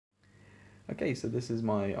Okay, so this is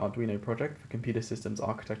my Arduino project for Computer Systems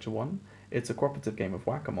Architecture 1. It's a cooperative game of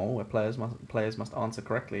Whac-A-Mole where players must answer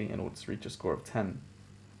correctly in order to reach a score of 10.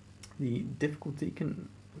 The difficulty can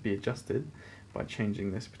be adjusted by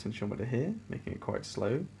changing this potentiometer here, making it quite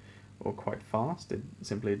slow or quite fast. It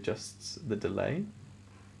simply adjusts the delay.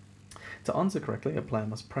 To answer correctly, a player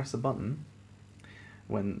must press a button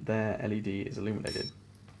when their LED is illuminated.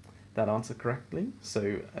 That answer correctly,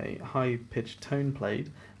 so a high-pitched tone played,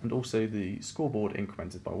 and also the scoreboard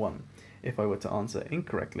incremented by 1. If I were to answer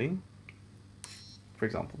incorrectly, for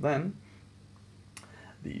example then,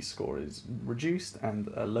 the score is reduced and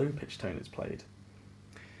a low-pitched tone is played.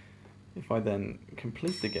 If I then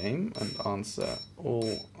complete the game and answer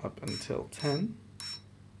all up until 10,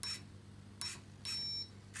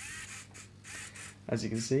 as you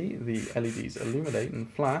can see, the LEDs illuminate and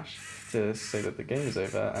flash to say that the game is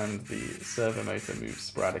over, and the servo motor moves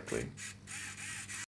sporadically.